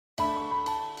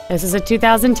This is a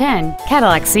 2010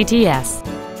 Cadillac CTS.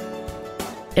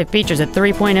 It features a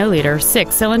 3.0-liter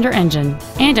six-cylinder engine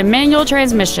and a manual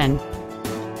transmission.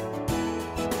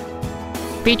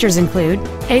 Features include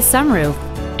a sunroof,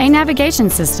 a navigation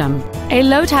system, a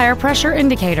low tire pressure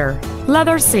indicator,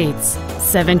 leather seats,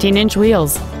 17-inch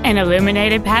wheels, an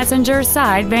illuminated passenger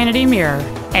side vanity mirror,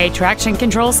 a traction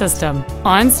control system,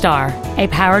 OnStar, a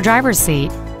power driver's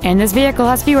seat, and this vehicle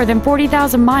has fewer than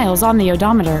 40,000 miles on the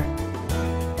odometer.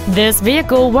 This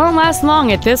vehicle won't last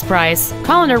long at this price.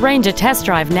 Call and arrange a test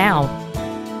drive now.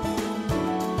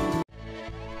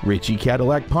 Ritchey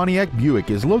Cadillac Pontiac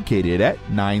Buick is located at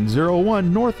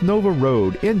 901 North Nova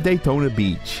Road in Daytona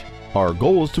Beach. Our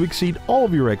goal is to exceed all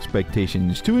of your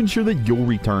expectations to ensure that you'll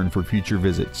return for future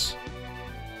visits.